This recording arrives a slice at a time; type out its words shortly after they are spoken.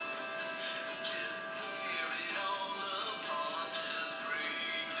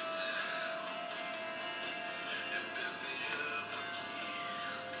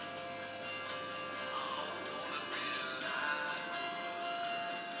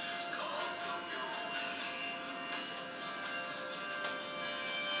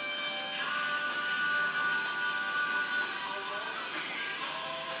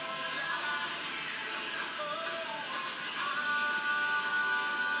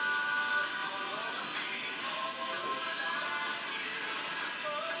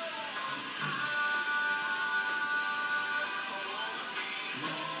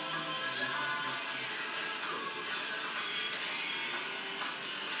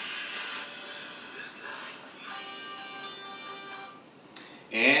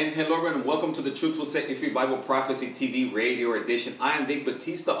And hello everyone, and welcome to the Truth Will Set You Free Bible Prophecy TV Radio Edition. I am Vic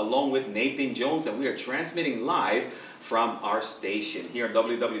Batista along with Nathan Jones, and we are transmitting live from our station here at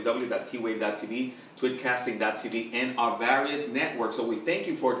www.twave.tv, twitcasting.tv, and our various networks. So we thank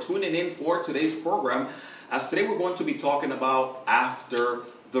you for tuning in for today's program, as today we're going to be talking about after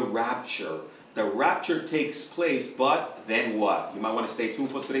the rapture. The rapture takes place, but then what? You might want to stay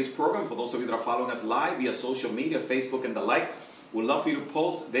tuned for today's program. For those of you that are following us live via social media, Facebook and the like, we'd love for you to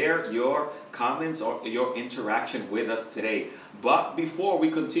post there your comments or your interaction with us today. But before we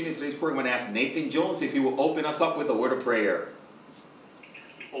continue today's program, I'm going to ask Nathan Jones if he will open us up with a word of prayer.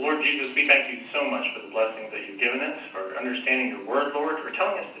 Well, Lord Jesus, we thank you so much for the blessings that you've given us, for understanding your word, Lord, for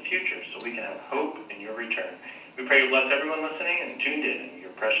telling us the future so we can have hope in your return. We pray you bless everyone listening and tuned in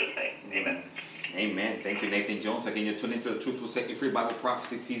your precious name. Amen. Amen. Thank you, Nathan Jones. Again, you're tuning into the Truth Will Set You Free Bible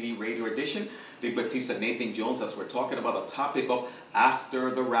Prophecy TV Radio Edition. Vic Batista, Nathan Jones, as we're talking about the topic of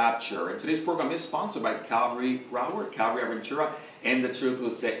after the rapture. And today's program is sponsored by Calvary Broward, Calvary Aventura, and the Truth Will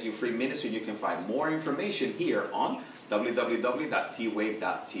Set You Free Ministry. You can find more information here on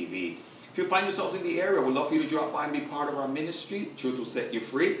www.twave.tv. If you find yourselves in the area, we'd love for you to drop by and be part of our ministry. Truth Will Set You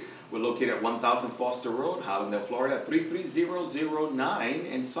Free. We're located at 1000 Foster Road, Hallandale, Florida, 33009.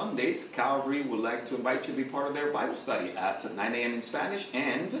 And Sundays, Calvary would like to invite you to be part of their Bible study at 9 a.m. in Spanish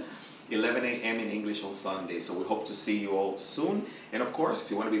and 11 a.m. in English on Sunday. So we hope to see you all soon. And of course,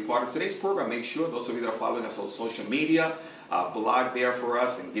 if you want to be part of today's program, make sure those of you that are following us on social media, blog there for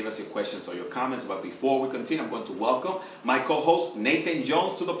us and give us your questions or your comments. But before we continue, I'm going to welcome my co-host Nathan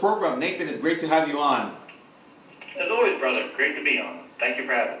Jones to the program. Nathan, it's great to have you on. As always, brother, great to be on. Thank you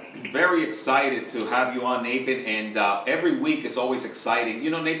for having me. Very excited to have you on, Nathan. And every week is always exciting. You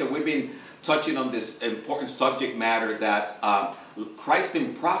know, Nathan, we've been touching on this important subject matter that Christ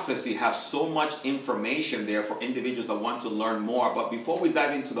in Prophecy has so much information there for individuals that want to learn more. But before we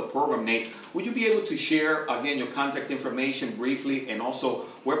dive into the program, Nate, would you be able to share, again, your contact information briefly and also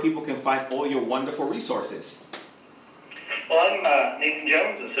where people can find all your wonderful resources? Well, I'm Nathan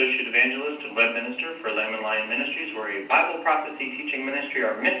Jones, Associate Evangelist and Web Minister for Lamb and Lion Ministries. We're a Bible prophecy teaching ministry.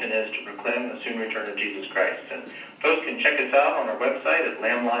 Our mission is to proclaim the soon return of Jesus Christ. And folks can check us out on our website at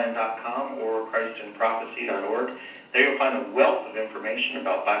lamblion.com or christinprophecy.org. There you'll find a wealth of information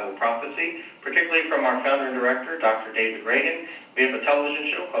about Bible prophecy, particularly from our founder and director, Dr. David Reagan. We have a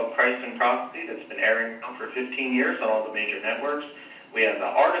television show called Christ in Prophecy that's been airing now for 15 years on all the major networks. We have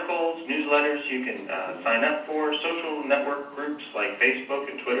articles, newsletters you can sign up for, social network groups like Facebook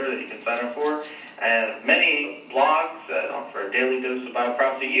and Twitter that you can sign up for, and many blogs for a daily dose of Bible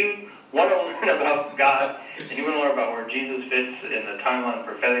prophecy. You want to learn about God, and you want to learn about where Jesus fits in the timeline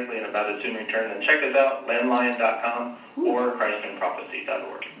prophetically and about his soon return, then check us out, lamblion.com or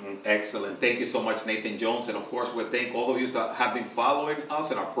christinprophecy.org. Excellent. Thank you so much, Nathan Jones. And of course, we thank all of you that have been following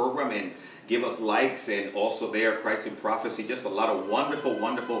us in our program and give us likes, and also there, Christ in Prophecy, just a lot of wonderful,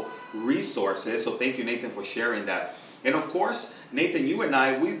 wonderful resources. So thank you, Nathan, for sharing that. And of course, Nathan, you and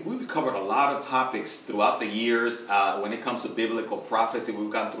I, we've covered a lot of topics throughout the years when it comes to biblical prophecy.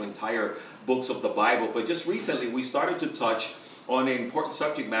 We've gone through entire books of the Bible. But just recently, we started to touch on an important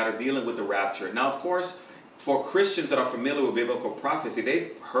subject matter dealing with the rapture. Now, of course, for Christians that are familiar with biblical prophecy,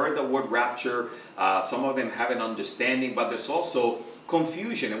 they've heard the word rapture. Some of them have an understanding, but there's also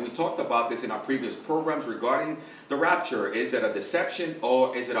confusion. And we talked about this in our previous programs regarding the rapture. Is it a deception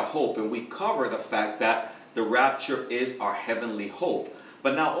or is it a hope? And we cover the fact that the rapture is our heavenly hope.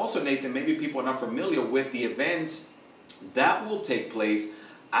 But now also, Nathan, maybe people are not familiar with the events that will take place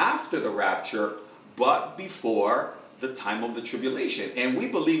after the rapture, but before the time of the tribulation. And we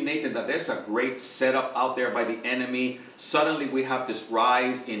believe, Nathan, that there's a great setup out there by the enemy. Suddenly we have this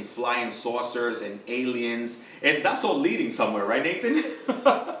rise in flying saucers and aliens, and that's all leading somewhere, right, Nathan?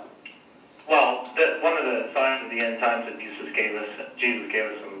 Well, one of the signs of the end times that Jesus gave us in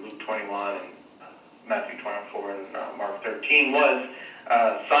Luke 21 and Matthew 24 and Mark 13 was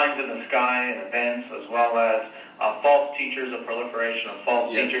signs in the sky and events, as well as false teachers, a proliferation of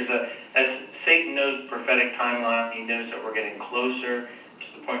false teachers. As Satan knows the prophetic timeline, he knows that we're getting closer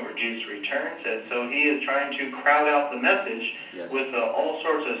to the point where Jesus returns, and so he is trying to crowd out the message with all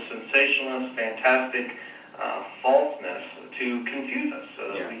sorts of sensationalist, fantastic falseness to confuse us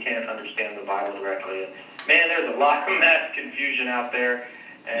so that we can't understand the Bible directly. And man, there's a lot of mass confusion out there.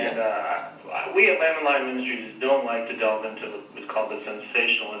 And we at Lamb and Lion Ministries don't like to delve into what's called the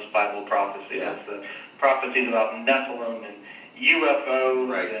sensationalist Bible prophecy. That's the prophecies about Nephilim and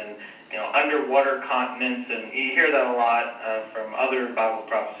UFOs and underwater continents, and you hear that a lot from other Bible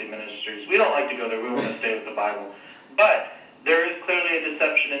prophecy ministries. We don't like to go there. We want to stay with the Bible. But there is clearly a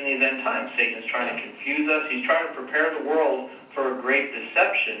deception in these these end times. Satan is trying to confuse us. He's trying to prepare the world for a great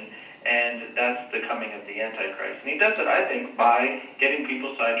deception, and that's the coming of the Antichrist. And he does it, I think, by getting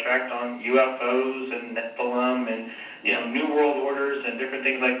people sidetracked on UFOs and Nephilim and New World Orders and different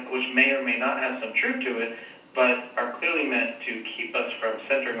things which may or may not have some truth to it, but are clearly meant to keep us from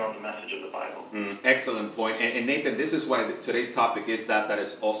centering on the message of the Bible. Excellent point. And Nathan, this is why today's topic is that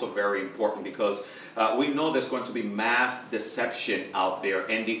is also very important, because we know there's going to be mass deception out there,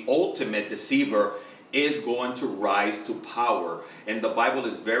 and the ultimate deceiver is going to rise to power. And the Bible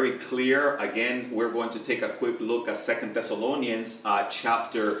is very clear. Again, we're going to take a quick look at 2 Thessalonians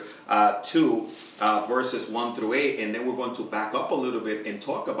chapter 2, verses 1 through 8, and then we're going to back up a little bit and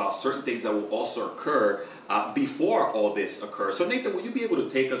talk about certain things that will also occur before all this occurs. So Nathan, will you be able to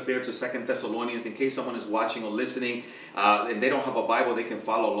take us there to 2 Thessalonians in case someone is watching or listening and they don't have a Bible, they can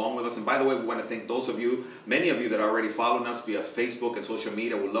follow along with us. And by the way, we want to thank those of you, many of you that are already following us via Facebook and social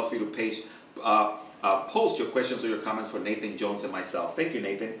media. We'd love for you to post your questions or your comments for Nathan Jones and myself. Thank you,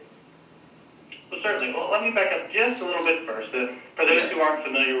 Nathan. Well, certainly. Well, let me back up just a little bit first. For those who aren't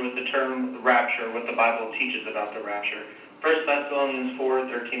familiar with the term rapture, what the Bible teaches about the rapture, 1 Thessalonians 4,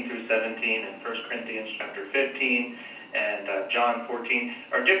 13 through 17, and 1 Corinthians chapter 15, and John 14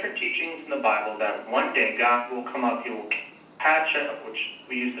 are different teachings in the Bible that one day God will come up, he will patch up, which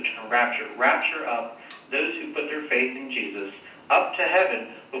we use the term rapture up those who put their faith in Jesus up to heaven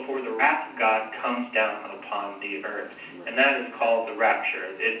before the wrath of God comes down upon the earth. And that is called the rapture.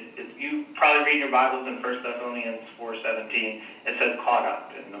 You probably read your Bibles in 1 Thessalonians 4:17, it says caught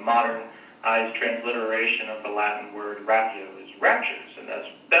up. In the modernized transliteration of the Latin word raptio is raptures, and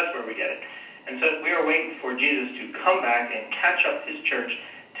that's where we get it. And so we are waiting for Jesus to come back and catch up his church,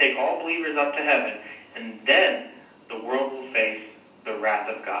 take all believers up to heaven, and then the world will face the wrath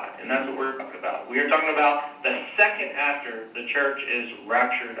of God. And that's what we're talking about. We are talking about the second after the church is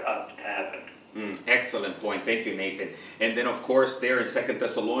raptured up to heaven. Excellent point. Thank you, Nathan. And then, of course, there in 2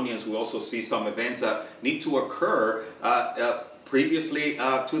 Thessalonians, we also see some events that need to occur previously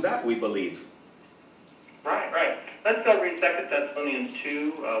to that, we believe. Right. Let's go read 2 Thessalonians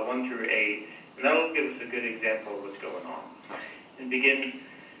 2, 1 through 8, and that will give us a good example of what's going on. And begin,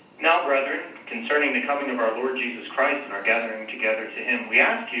 now, brethren, concerning the coming of our Lord Jesus Christ and our gathering together to him, we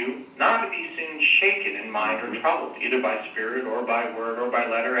ask you not to be soon shaken in mind or troubled, either by spirit or by word or by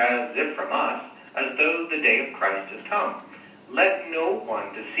letter, as if from us, as though the day of Christ has come. Let no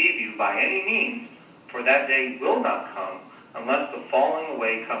one deceive you by any means, for that day will not come, unless the falling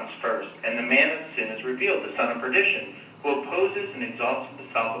away comes first, and the man of sin is revealed, the son of perdition, who opposes and exalts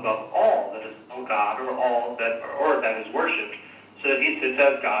himself above all that is called God or that is worshipped, so that he sits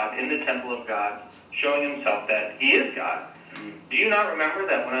as God in the temple of God, showing himself that he is God. Do you not remember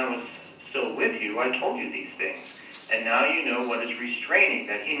that when I was still with you, I told you these things? And now you know what is restraining,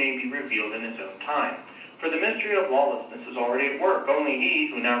 that he may be revealed in his own time. For the mystery of lawlessness is already at work. Only he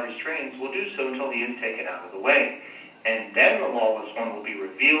who now restrains will do so until he is taken out of the way. And then the lawless one will be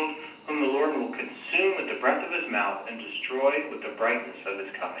revealed, whom the Lord will consume with the breath of his mouth and destroy with the brightness of his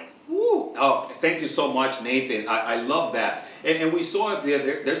coming. Ooh. Oh, thank you so much, Nathan. I love that. And we saw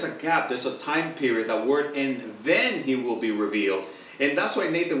there's a gap, there's a time period, that word, and then he will be revealed. And that's why,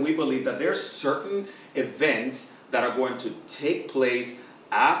 Nathan, we believe that there's certain events that are going to take place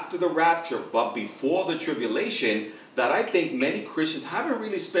after the rapture, but before the tribulation, that I think many Christians haven't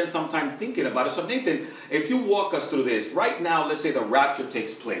really spent some time thinking about it. So Nathan, if you walk us through this, right now, let's say the rapture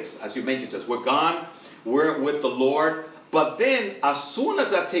takes place. As you mentioned to us, we're gone, we're with the Lord. But then, as soon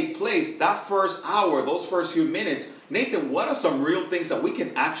as that takes place, that first hour, those first few minutes, Nathan, what are some real things that we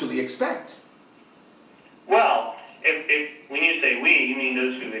can actually expect? Well, if when you say we, you mean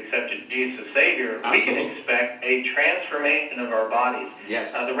those who accepted Jesus as Savior. Absolutely. We can expect a transformation of our bodies.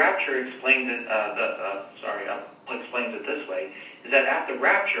 Yes. The rapture explains it. Explains it this way: is that at the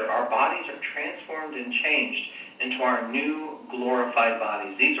rapture, our bodies are transformed and changed into our new glorified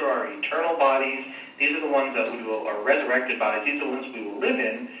bodies. These are our eternal bodies. These are the ones that are resurrected bodies. These are the ones we will live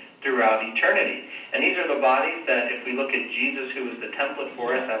in throughout eternity. And these are the bodies that, if we look at Jesus, who is the template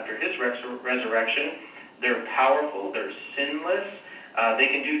for us after his resurrection, they're powerful, they're sinless, they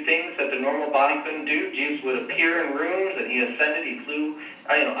can do things that the normal body couldn't do. Jesus would appear in rooms, and he ascended, he flew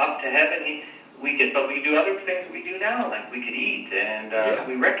up to heaven. But we do other things we do now, like we could eat, and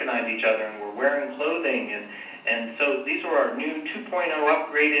we recognize each other, and we're wearing clothing, and so these are our new 2.0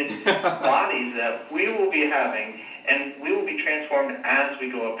 upgraded bodies that we will be having, and we will be transformed as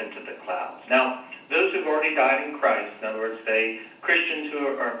we go up into the clouds. Now, those who've already died in Christ, in other words, Christians who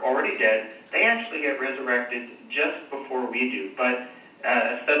are already dead, they actually get resurrected just before we do. But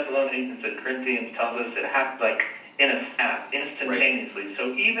as Thessalonians and Corinthians tells us, in a snap, instantaneously.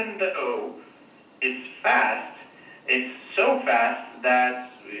 So even though it's fast, it's so fast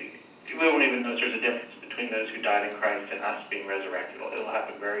that we won't even notice there's a difference between those who died in Christ and us being resurrected. It'll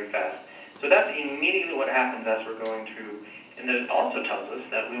happen very fast. So that's immediately what happens as we're going through. And then it also tells us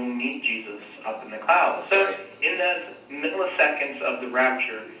that we will meet Jesus up in the clouds. So in those milliseconds of the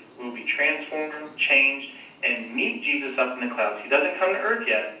rapture, we will be transformed, changed, and meet Jesus up in the clouds. He doesn't come to earth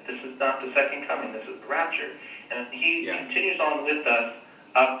yet. This is not the second coming. This is the rapture. And he continues on with us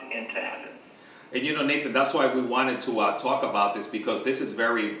up into heaven. And you know, Nathan, that's why we wanted to talk about this, because this is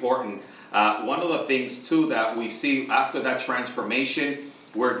very important. One of the things, too, that we see after that transformation,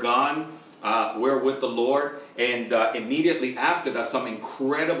 we're gone, we're with the Lord, and immediately after that, some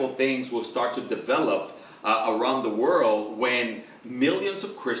incredible things will start to develop around the world when millions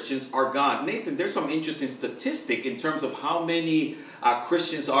of Christians are gone. Nathan, there's some interesting statistic in terms of how many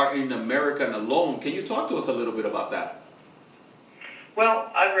Christians are in America alone. Can you talk to us a little bit about that?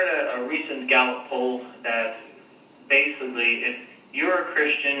 Well, I read a recent Gallup poll that basically, if you're a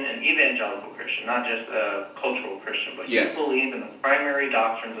Christian, an evangelical Christian, not just a cultural Christian, but you believe in the primary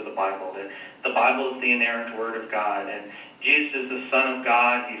doctrines of the Bible, that the Bible is the inerrant Word of God, and Jesus is the Son of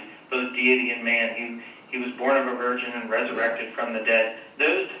God, He's both deity and man, He was born of a virgin and resurrected from the dead.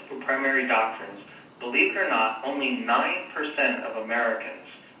 Those were primary doctrines. Believe it or not, only 9% of Americans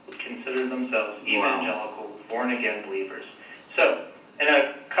would consider themselves evangelical, born-again believers. So, in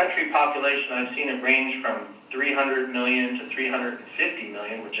a country population, I've seen it range from 300 million to 350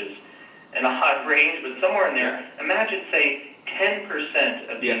 million, which is an odd range, but somewhere in there. Imagine, say,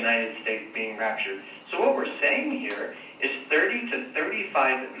 10% of the United States being raptured. So what we're saying here is 30 to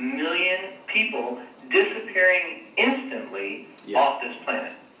 35 million people disappearing instantly off this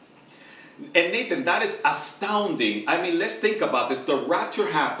planet. And Nathan, that is astounding. I mean, let's think about this. The rapture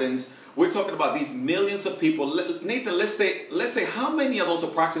happens. We're talking about these millions of people. Nathan, let's say how many of those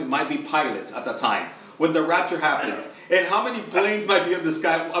approximately might be pilots at the time when the rapture happens? And how many planes might be in the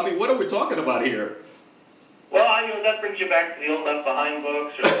sky? I mean, what are we talking about here? Well, that brings you back to the old Left Behind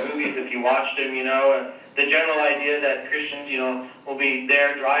books or the movies if you watched them, the general idea that Christians, will be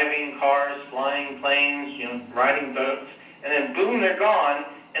there driving cars, flying planes, riding boats, and then boom, they're gone,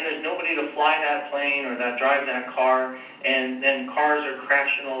 and there's nobody to fly that plane or that drive that car, and then cars are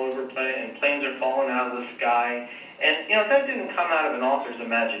crashing all over and planes are falling out of the sky. And, that didn't come out of an author's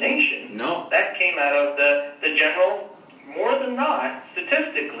imagination. No. That came out of the general, more than not,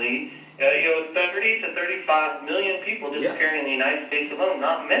 statistically, 30 to 35 million people disappearing in the United States alone,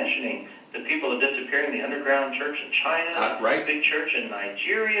 not mentioning the people that disappeared in the underground church in China, the big church in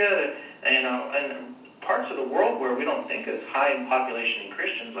Nigeria, and parts of the world where we don't think is high in population in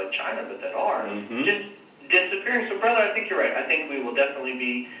Christians like China, but that are just disappearing. So, brother, I think you're right. I think we will definitely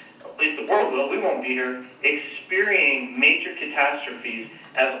be, at least the world will, we won't be here, experiencing major catastrophes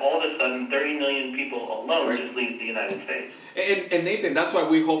as all of a sudden 30 million people alone just leave the United States. And Nathan, that's why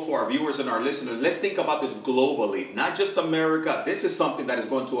we hope for our viewers and our listeners, let's think about this globally, not just America. This is something that is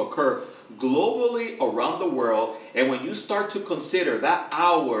going to occur globally around the world. And when you start to consider that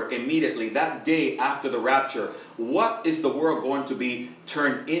hour immediately, that day after the rapture, what is the world going to be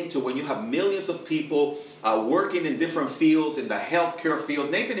turned into when you have millions of people working in different fields, in the healthcare field?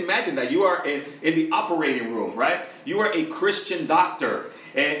 Nathan, imagine that you are in the operating room, right? You are a Christian doctor,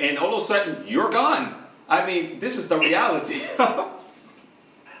 and all of a sudden you're gone. I mean, this is the reality. Well,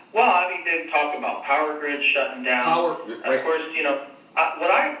 I mean, they talk about power grids shutting down. Of course,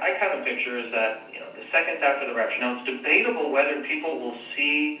 what I kind of picture is that, the seconds after the rapture, now it's debatable whether people will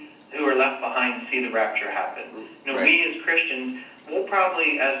see, who are left behind, see the rapture happen. We as Christians, we'll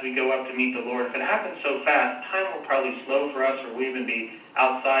probably, as we go up to meet the Lord, if it happens so fast, time will probably slow for us, or we'll even be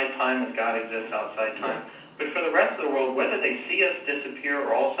outside time as God exists outside time. But for the rest of the world, whether they see us disappear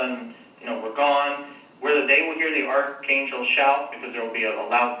or all of a sudden, we're gone, whether they will hear the archangel shout, because there will be a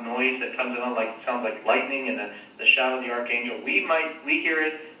loud noise that comes in, sounds like lightning, and the shout of the archangel. We hear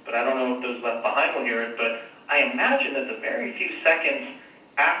it, but I don't know if those left behind will hear it. But I imagine that the very few seconds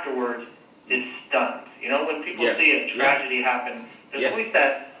afterwards is stunned. When people see a tragedy happen, there's always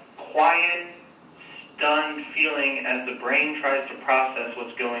that quiet, stunned feeling as the brain tries to process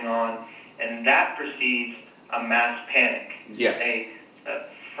what's going on, and that precedes a mass panic. A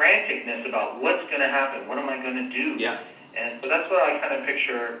franticness about what's going to happen, what am I going to do? And so that's what I kind of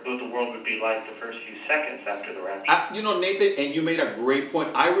picture what the world would be like the first few seconds after the rapture. Nathan, and you made a great point.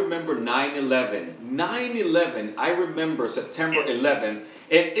 I remember 9/11. 9/11, I remember September 11th,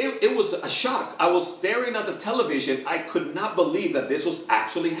 and it was a shock. I was staring at the television. I could not believe that this was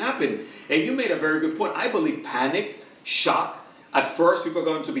actually happening. And you made a very good point. I believe panic, shock. At first, people are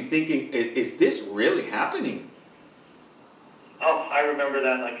going to be thinking, is this really happening? Oh, I remember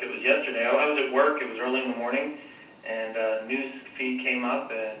that like it was yesterday. I was at work. It was early in the morning, and a news feed came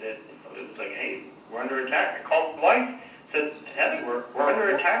up, and it was like, "Hey, we're under attack." I called the wife. Said, "Heather, we're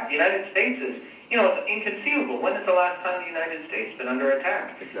under attack. The United States is, it's inconceivable. When is the last time the United States been under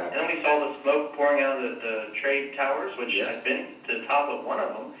attack?" Exactly. And then we saw the smoke pouring out of the trade towers, which I've been to the top of one of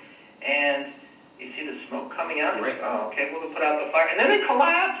them, and you see the smoke coming out. Right. Like, oh, okay, we'll put out the fire, and then they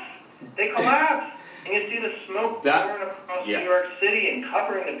collapse. They collapse. And you see the smoke pouring across New York City and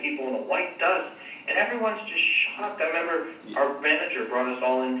covering the people in the white dust. And everyone's just shocked. I remember our manager brought us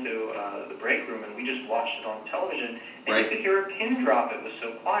all into the break room, and we just watched it on television. And you could hear a pin drop. It was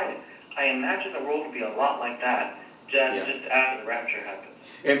so quiet. I imagine the world would be a lot like that just after the rapture happens.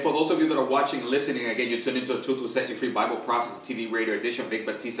 And for those of you that are watching and listening, again, you're tuning into the Truth Will Set You Free Bible Prophecy TV radio edition. Vic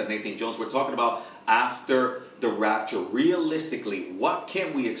Batista, Nathan Jones. We're talking about after the rapture. Realistically, what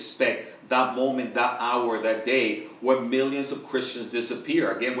can we expect that moment, that hour, that day when millions of Christians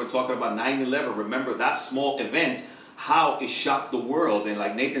disappear? Again, we're talking about 9/11. Remember that small event, how it shocked the world. And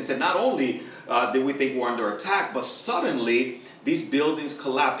like Nathan said, not only did we think we're under attack, but suddenly these buildings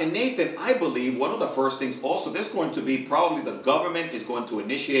collapse. And Nathan, I believe one of the first things also, there's going to be probably the government is going to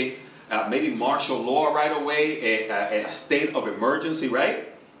initiate maybe martial law right away, a state of emergency, right?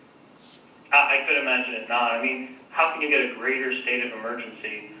 I could imagine it not. I mean, how can you get a greater state of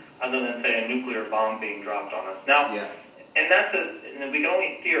emergency other than, say, a nuclear bomb being dropped on us? Now, and we can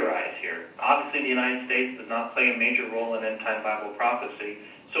only theorize here. Obviously, the United States does not play a major role in end-time Bible prophecy.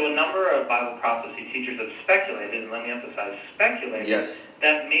 So a number of Bible prophecy teachers have speculated, and let me emphasize, speculated,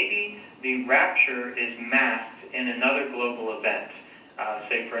 that maybe the rapture is masked in another global event.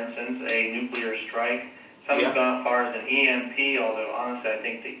 Say, for instance, a nuclear strike. Some have gone as far as an EMP, although honestly I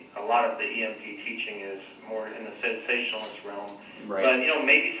think a lot of the EMP teaching is more in the sensationalist realm. Right. But,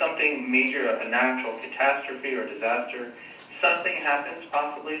 maybe something major, a natural catastrophe or disaster, something happens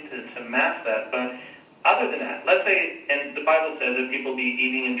possibly to mask that. But other than that, let's say, and the Bible says that people be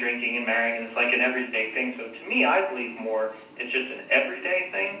eating and drinking and marrying, and it's like an everyday thing. So to me, I believe more it's just an everyday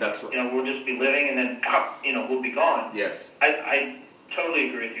thing. That's right. We'll just be living and then, we'll be gone. Yes. I totally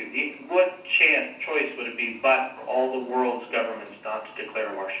agree with you. What choice would it be but for all the world's governments not to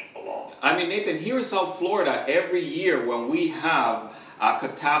declare martial law? I mean, Nathan, here in South Florida, every year when we have a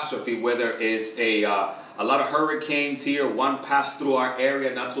catastrophe, whether it's a lot of hurricanes here, one passed through our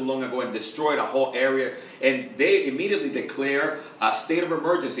area not too long ago and destroyed a whole area, and they immediately declare a state of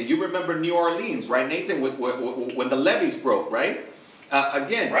emergency. You remember New Orleans, right, Nathan, when the levees broke, right?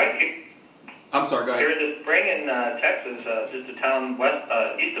 Again. Right. I'm sorry, go ahead. Here this spring in Texas, just a town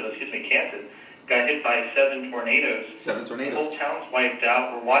east of us, Canton, got hit by 7 tornadoes. 7 tornadoes. The whole town's wiped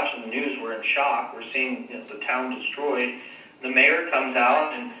out. We're watching the news. We're in shock. We're seeing the town destroyed. The mayor comes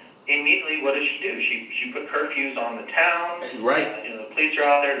out, and immediately, what does she do? She put curfews on the town. Right. The police are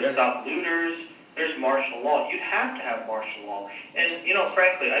out there to stop looters. There's martial law. You have to have martial law. And,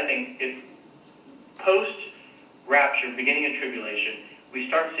 frankly, I think if post-rapture, beginning of tribulation, we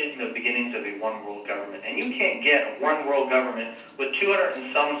start seeing the beginnings of a one-world government. And you can't get a one-world government with 200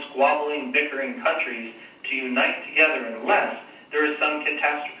 and some squabbling, bickering countries to unite together unless there is some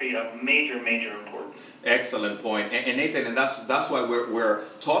catastrophe of major, major importance. Excellent point. And Nathan, and that's why we're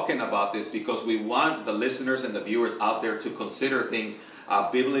talking about this, because we want the listeners and the viewers out there to consider things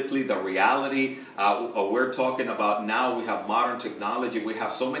biblically, the reality. We're talking about now we have modern technology. We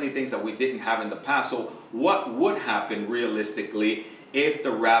have so many things that we didn't have in the past. So what would happen realistically if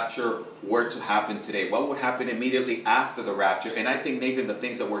the rapture were to happen today? What would happen immediately after the rapture? And I think, Nathan, the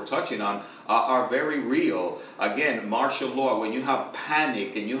things that we're touching on are very real. Again, martial law, when you have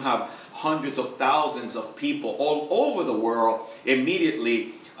panic and you have hundreds of thousands of people all over the world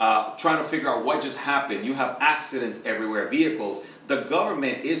immediately trying to figure out what just happened. You have accidents everywhere, vehicles. The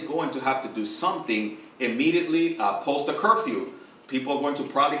government is going to have to do something immediately, post a curfew. People are going to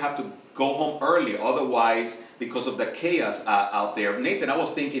probably have to go home early, otherwise, because of the chaos out there. Nathan, I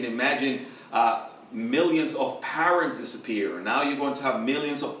was thinking, imagine millions of parents disappear. Now you're going to have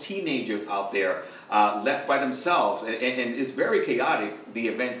millions of teenagers out there left by themselves. And it's very chaotic, the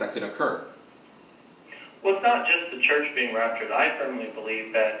events that could occur. Well, it's not just the church being raptured. I firmly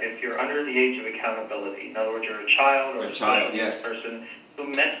believe that if you're under the age of accountability, in other words, you're a child or a person who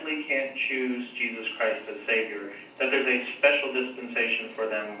mentally can't choose Jesus Christ as Savior, that there's a special dispensation for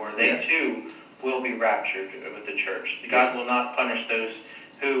them where they too will be raptured with the church. God will not punish those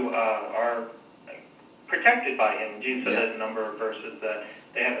who are protected by Him. Jesus said in a number of verses that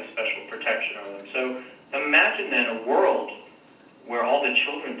they have a special protection over them. So imagine then a world where all the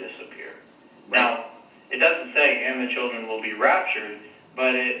children disappear. Now, it doesn't say, and the children will be raptured,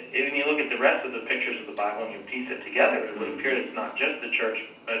 But when you look at the rest of the pictures of the Bible and you piece it together, it would appear it's not just the church,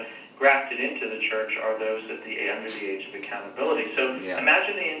 but grafted into the church are those under the age of accountability. So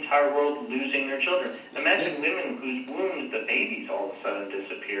imagine the entire world losing their children. Imagine women whose wombs, the babies, all of a sudden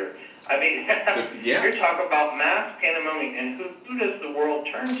disappear. I mean, you're talking about mass pandemonium. And who does the world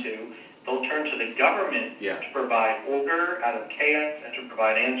turn to? They'll turn to the government to provide order out of chaos and to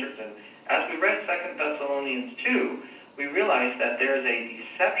provide answers. And as we read 2 Thessalonians 2, we realize that there is a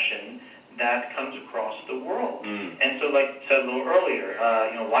deception that comes across the world. And so, like I said a little earlier,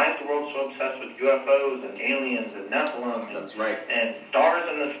 why is the world so obsessed with UFOs and aliens and Nephilim and stars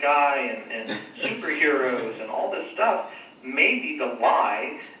in the sky and superheroes and all this stuff? Maybe the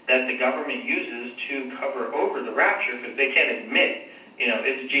lie that the government uses to cover over the rapture, because they can't admit,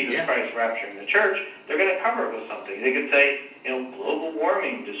 it's Jesus Christ rapturing the church, they're going to cover it with something. They could say, global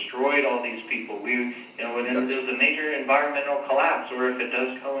warming destroyed all these people. When there was a major environmental collapse, or if it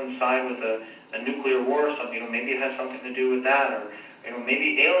does coincide with a nuclear war or something, maybe it has something to do with that, or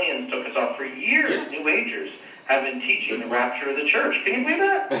maybe aliens took us off. For years, New Agers have been teaching the rapture of the church. Can you believe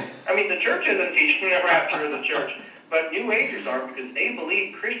that? I mean, the church isn't teaching the rapture of the church, but New Agers are, because they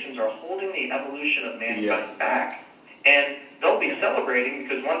believe Christians are holding the evolution of mankind back. And they'll be celebrating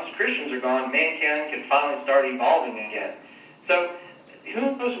because once Christians are gone, mankind can finally start evolving again. So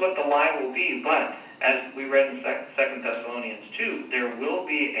who knows what the lie will be, but as we read in 2 Thessalonians 2, there will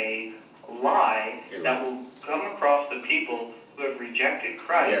be a lie that will come across the people who have rejected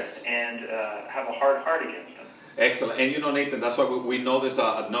Christ and have a hard heart against him. Excellent. And Nathan, that's why we know there's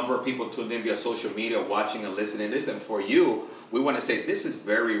a number of people tuned in via social media, watching and listening to this. And for you, we want to say this is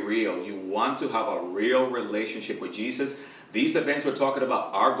very real. You want to have a real relationship with Jesus. These events we're talking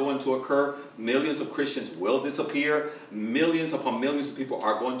about are going to occur. Millions of Christians will disappear. Millions upon millions of people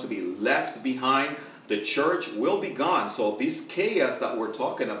are going to be left behind. The church will be gone. So this chaos that we're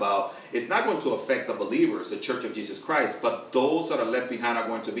talking about is not going to affect the believers, the Church of Jesus Christ, but those that are left behind are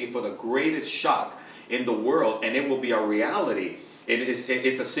going to be for the greatest shock in the world, and it will be a reality.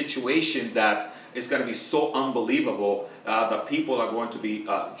 It's a situation that is going to be so unbelievable that people are going to be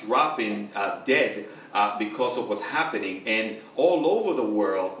dropping dead because of what's happening. And all over the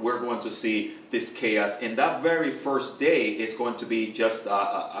world, we're going to see this chaos. And that very first day is going to be just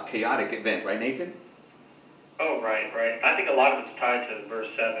a chaotic event, right, Nathan? Oh, right. I think a lot of it's tied to verse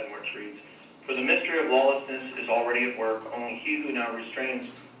 7, which reads, "For the mystery of lawlessness is already at work. Only he who now restrains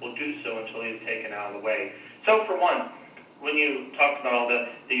will do so until he is taken out of the way." So, for one, when you talked about all the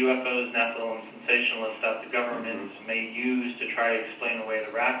UFOs, Nephilim, sensationalist stuff the governments may use to try to explain away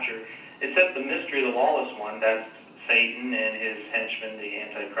the rapture, it says the mystery of the lawless one, that's Satan and his henchman, the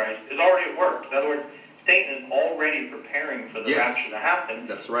Antichrist, is already at work. In other words, Satan is already preparing for the rapture to happen.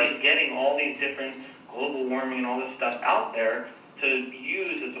 That's right. He's getting all these different global warming and all this stuff out there to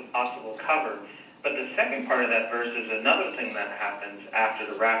use as a possible cover. But the second part of that verse is another thing that happens after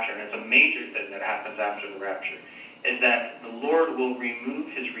the rapture, and it's a major thing that happens after the rapture, is that the Lord will remove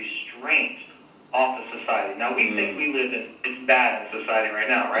his restraint off of society. Now, we think we live in, it's bad in society right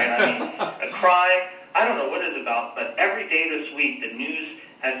now, right? I mean, a crime, I don't know what it's about, but every day this week, the news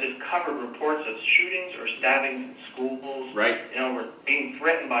has just covered reports of shootings or stabbings in schools. Right. We're being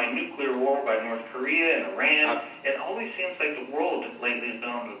threatened by a nuclear war by North Korea and Iran. It always seems like the world lately has been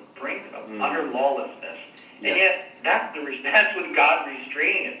on the brink of utter lawlessness. And yet, that's with God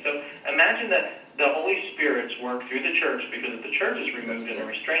restraining it. So imagine that the Holy Spirit's work through the church, because if the church is removed and the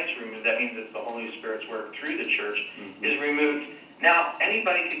restraint's removed, that means that the Holy Spirit's work through the church is removed. Now,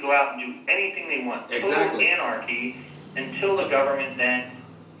 anybody can go out and do anything they want. Total anarchy until the government then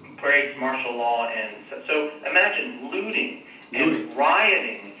breaks martial law. And so imagine looting and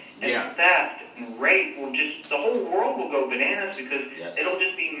rioting and theft and rape will just, the whole world will go bananas because it'll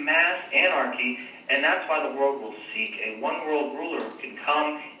just be mass anarchy. And that's why the world will seek a one world ruler who can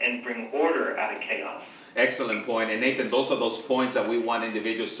come and bring order out of chaos. Excellent point. And Nathan, those are those points that we want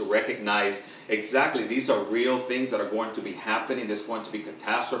individuals to recognize. Exactly, these are real things that are going to be happening. There's going to be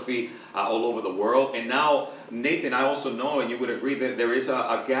catastrophe all over the world. And now, Nathan, I also know, and you would agree, that there is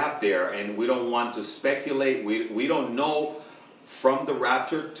a gap there, and we don't want to speculate. We don't know from the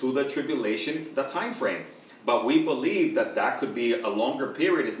rapture to the tribulation the time frame. But we believe that that could be a longer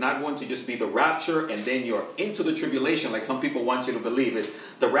period. It's not going to just be the rapture and then you're into the tribulation like some people want you to believe. It's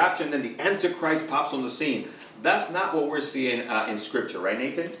the rapture and then the Antichrist pops on the scene. That's not what we're seeing in Scripture, right,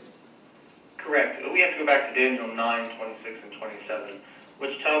 Nathan? Correct. We have to go back to Daniel 9, 26 and 27,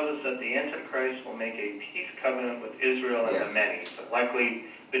 which tells us that the Antichrist will make a peace covenant with Israel and the many. So likely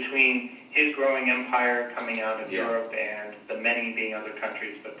between his growing empire coming out of Europe and the many being other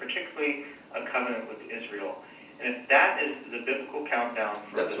countries, but particularly a covenant with Israel. And if that is the biblical countdown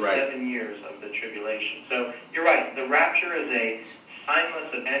for That's the right. 7 years of the tribulation. So you're right, the rapture is a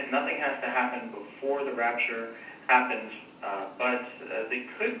timeless event. Nothing has to happen before the rapture happens, but there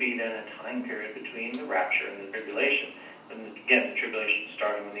could be then a time period between the rapture and the tribulation. And again, the tribulation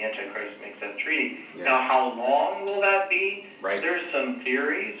starting when the Antichrist makes that treaty. Yeah. Now, how long will that be? Right. There's some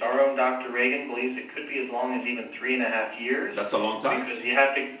theories. Our own Dr. Reagan believes it could be as long as even 3.5 years. That's a long time. Because you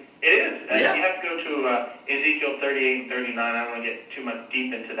have to, it is. Yeah. You have to go to Ezekiel 38 and 39. I don't want to get too much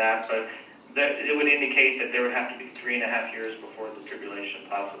deep into that, but it would indicate that there would have to be 3.5 years before the tribulation,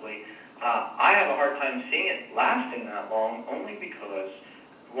 possibly. I have a hard time seeing it lasting that long, only because,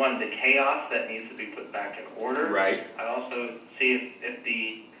 one, the chaos that needs to be put back in order. Right. I also see if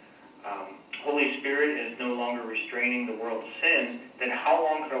the Holy Spirit is no longer restraining the world's sin, then how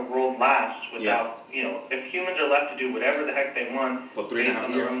long could a world last without, if humans are left to do whatever the heck they want For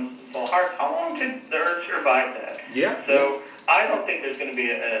 3.5 years. Full heart, how long could the earth survive that? Yeah. So I don't think there's going to be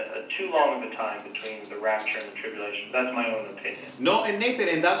a too long of a time between the rapture and the tribulation. That's my own opinion. No, and Nathan,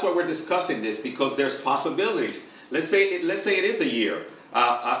 and that's why we're discussing this, because there's possibilities. Let's say it is a year.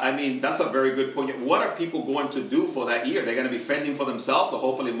 I mean, that's a very good point. What are people going to do for that year? They're going to be fending for themselves, so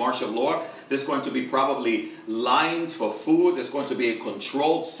hopefully martial law. There's going to be probably lines for food. There's going to be a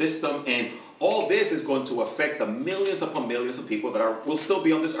controlled system, and all this is going to affect the millions upon millions of people that will still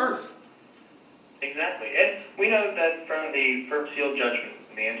be on this earth. Exactly. And we know that from the first seal judgment,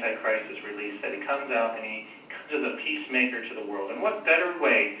 when the Antichrist is released, that he comes out and he comes as a peacemaker to the world. And what better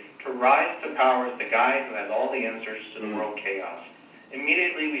way to rise to power as the guy who has all the answers to the world chaos?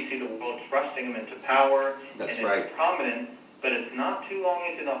 Immediately we see the world thrusting him into power. That's and right. It's prominent, but it's not too long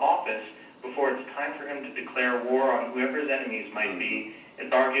into the office before it's time for him to declare war on whoever his enemies might be.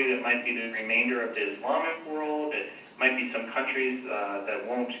 It's argued it might be the remainder of the Islamic world. It might be some countries that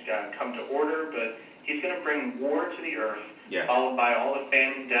won't come to order, but he's going to bring war to the earth, followed by all the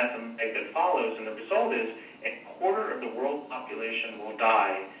famine, death, and plague that follows. And the result is a quarter of the world population will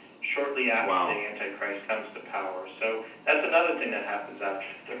die shortly after the Antichrist comes to power. So that's another thing that happens after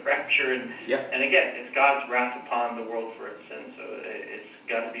the rapture. And again, it's God's wrath upon the world for its sin. So it's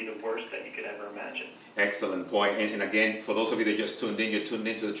got to be the worst that you could ever imagine. Excellent point. And again, for those of you that just tuned in, you're tuned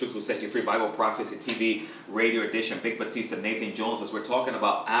into the Truth Will Set You Free Bible Prophecy TV Radio Edition. Big Batista, Nathan Jones, as we're talking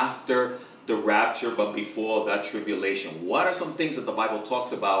about after the rapture, but before that tribulation. What are some things that the Bible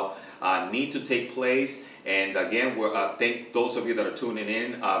talks about need to take place? And again, we thank those of you that are tuning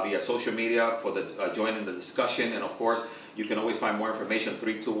in via social media for the joining the discussion. And of course, you can always find more information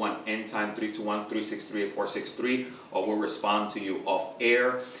 321 End Time 321-363-8463, or we'll respond to you off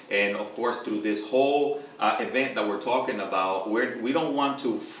air. And of course, through this whole event that we're talking about, we don't want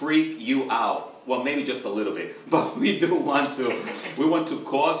to freak you out. Well, maybe just a little bit, but we want to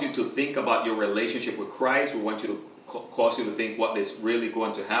cause you to think about your relationship with Christ. We want you to cause you to think what is really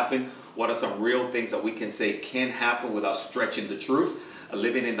going to happen. What are some real things that we can say can happen without stretching the truth?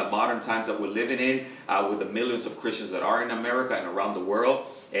 Living in the modern times that we're living in, with the millions of Christians that are in America and around the world.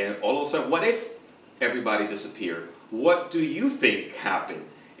 And all of a sudden, what if everybody disappeared? What do you think happened?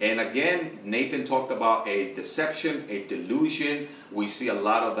 And again, Nathan talked about a deception, a delusion. We see a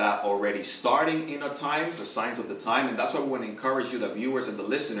lot of that already starting in our times, the signs of the time. And that's why we want to encourage you, the viewers and the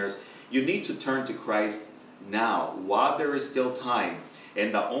listeners, you need to turn to Christ now, while there is still time.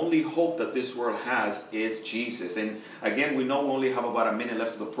 And the only hope that this world has is Jesus. And again, we know we only have about a minute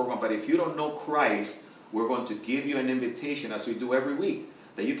left of the program, but if you don't know Christ, we're going to give you an invitation, as we do every week,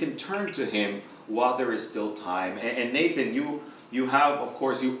 that you can turn to Him while there is still time. And Nathan, you have, of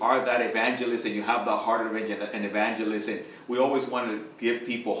course, you are that evangelist, and you have the heart of an evangelist, and we always want to give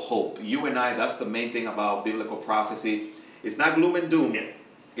people hope. You and I, that's the main thing about biblical prophecy. It's not gloom and doom.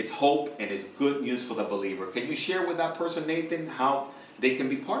 It's hope, and it's good news for the believer. Can you share with that person, Nathan, how they can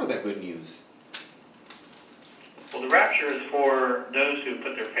be part of that good news? Well, the rapture is for those who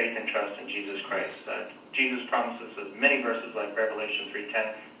put their faith and trust in Jesus Christ. Jesus promises us many verses like Revelation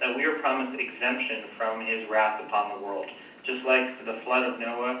 3:10 that we are promised exemption from His wrath upon the world. Just like for the flood of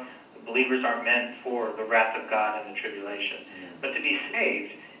Noah, the believers aren't meant for the wrath of God and the tribulation. But to be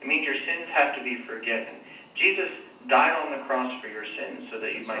saved, it means your sins have to be forgiven. Jesus died on the cross for your sins so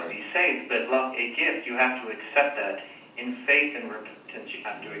that you might be saved. But like a gift, you have to accept that. In faith and repentance, you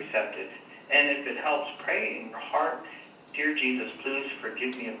have to accept it. And if it helps, pray in your heart, Dear Jesus, please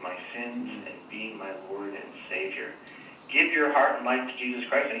forgive me of my sins and be my Lord and Savior. Give your heart and life to Jesus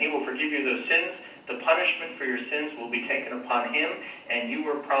Christ, and He will forgive you those sins. The punishment for your sins will be taken upon Him, and you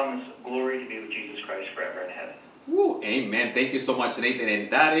were promised glory to be with Jesus Christ forever in heaven. Woo, amen. Thank you so much, Nathan.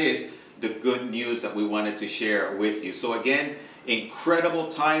 And that is the good news that we wanted to share with you. So again, Incredible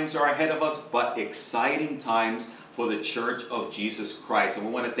times are ahead of us, but exciting times for the Church of Jesus Christ. And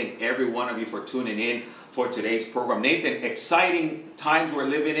we want to thank every one of you for tuning in for today's program. Nathan, exciting times we're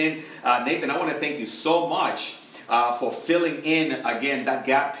living in. Nathan, I want to thank you so much for filling in again that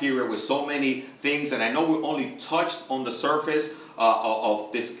gap period with so many things. And I know we only touched on the surface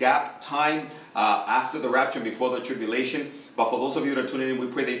of this gap time after the rapture and before the tribulation. But for those of you that are tuning in, we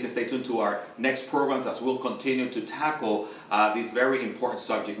pray that you can stay tuned to our next programs as we'll continue to tackle these very important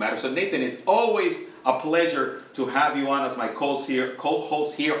subject matters. So Nathan, it's always a pleasure to have you on as my co-host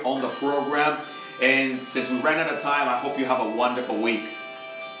here on the program. And since we ran out of time, I hope you have a wonderful week.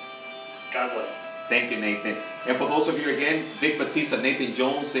 God bless. Thank you, Nathan. And for those of you again, Vic Batista, Nathan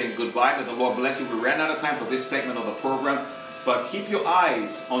Jones saying goodbye. May the Lord bless you. We ran out of time for this segment of the program. But keep your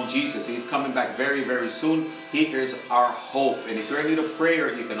eyes on Jesus. He's coming back very, very soon. He is our hope. And if you're in need of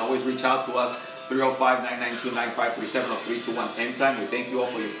prayer, you can always reach out to us, 305-992-9537 or 321 End Time. We thank you all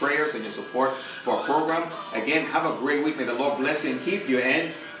for your prayers and your support for our program. Again, have a great week. May the Lord bless you and keep you.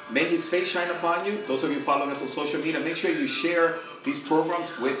 And may His face shine upon you. Those of you following us on social media, make sure you share these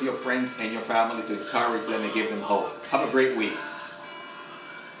programs with your friends and your family to encourage them and give them hope. Have a great week.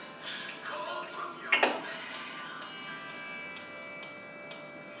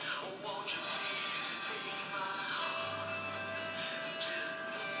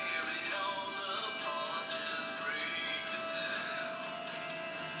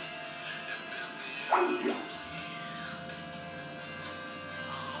 Yeah.